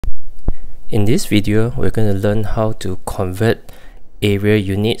In this video, we're going to learn how to convert area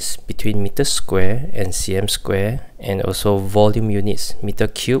units between meter square and cm square, and also volume units meter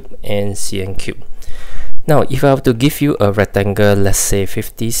cube and cm cube. Now, if I have to give you a rectangle, let's say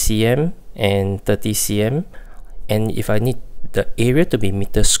 50 cm and 30 cm, and if I need the area to be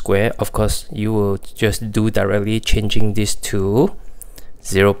meter square, of course, you will just do directly changing this to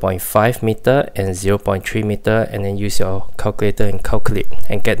 0.5 meter and 0.3 meter, and then use your calculator and calculate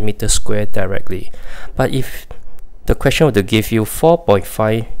and get meter square directly. But if the question were to give you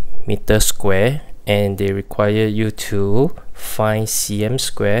 4.5 meter square and they require you to find cm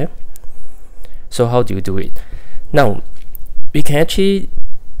square, so how do you do it? Now, we can actually,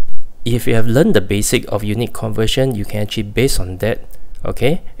 if you have learned the basic of unit conversion, you can actually base on that,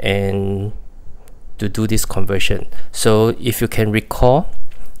 okay, and to do this conversion. So if you can recall,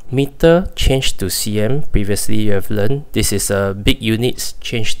 meter changed to cm, previously you have learned this is a big unit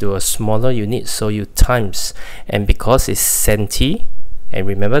changed to a smaller unit, so you times, and because it's centi, and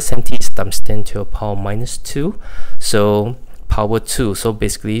remember centi is times 10 to the power minus 2, so power 2, so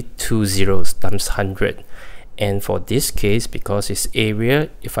basically 2 zeros times 100. And for this case, because it's area,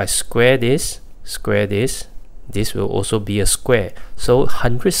 if I square this, this will also be a square, so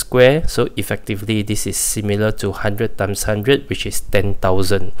 100 square, so effectively this is similar to 100 times 100, which is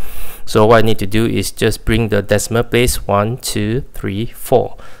 10,000. So what I need to do is just bring the decimal place 1, 2, 3,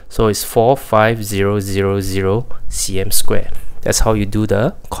 4, so it's 45000 cm square. That's how you do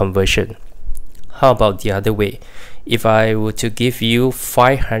the conversion. How about the other way? If I were to give you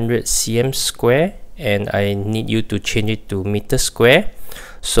 500 cm square and I need you to change it to meter square,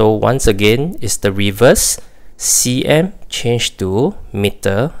 so once again it's the reverse. Cm changed to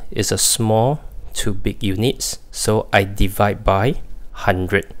meter is a small to big units, so I divide by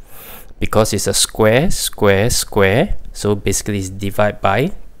 100 because it's a square, so basically it's divide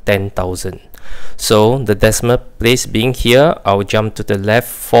by 10,000. So the decimal place being here, I'll jump to the left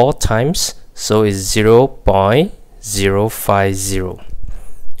 4 times, so it's 0.050.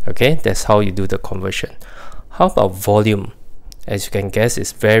 okay, that's how you do the conversion. How about volume? As you can guess,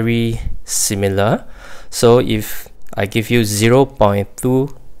 it's very similar. So if I give you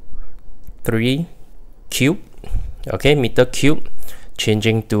 0.23 cube, okay, meter cube,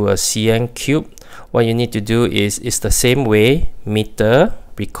 changing to a cm cube, what you need to do is it's the same way. Meter,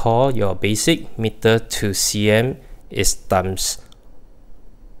 recall your basic, meter to cm is times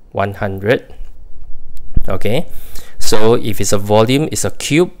 100. Okay, so if it's a volume, it's a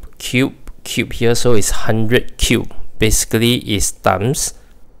cube here, so it's 100 cube. Basically is times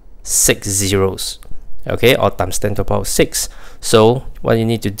 6 zeros, okay, or times 10 to the power 6. So what you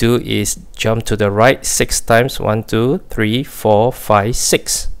need to do is jump to the right 6 times, 1, 2, 3, 4, 5,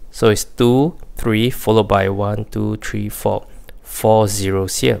 6. So it's 2, 3 followed by 1, 2, 3, 4, 4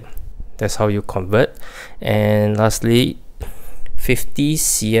 zeros here. That's how you convert. And lastly, 50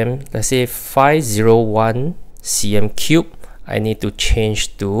 cm, let's say 501 cm cube, I need to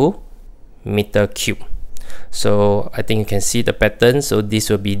change to meter cube. So I think you can see the pattern. So this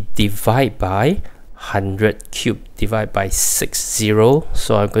will be divide by 100 cube, divide by 6 0.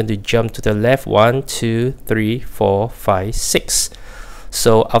 So I'm going to jump to the left 1, 2, 3, 4, 5, 6.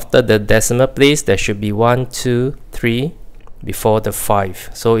 So after the decimal place, there should be 1, 2, 3 before the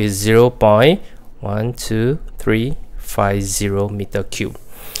 5. So it's 0.12350 meter cube.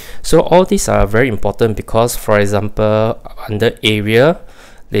 So all these are very important because, for example, under area,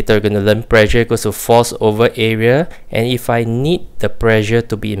 later we're going to learn pressure equals to force over area, and if I need the pressure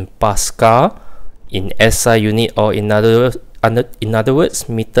to be in Pascal, in SI unit, or in other words,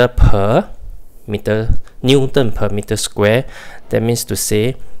 meter per meter, Newton per meter square, that means to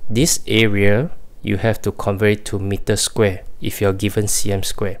say this area you have to convert it to meter square if you're given cm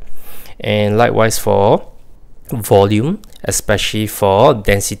square. And likewise for volume, especially for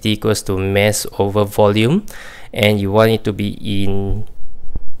density equals to mass over volume, and you want it to be in,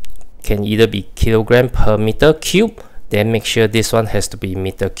 can either be kilogram per meter cube, then make sure this one has to be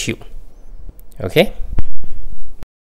meter cube. Okay.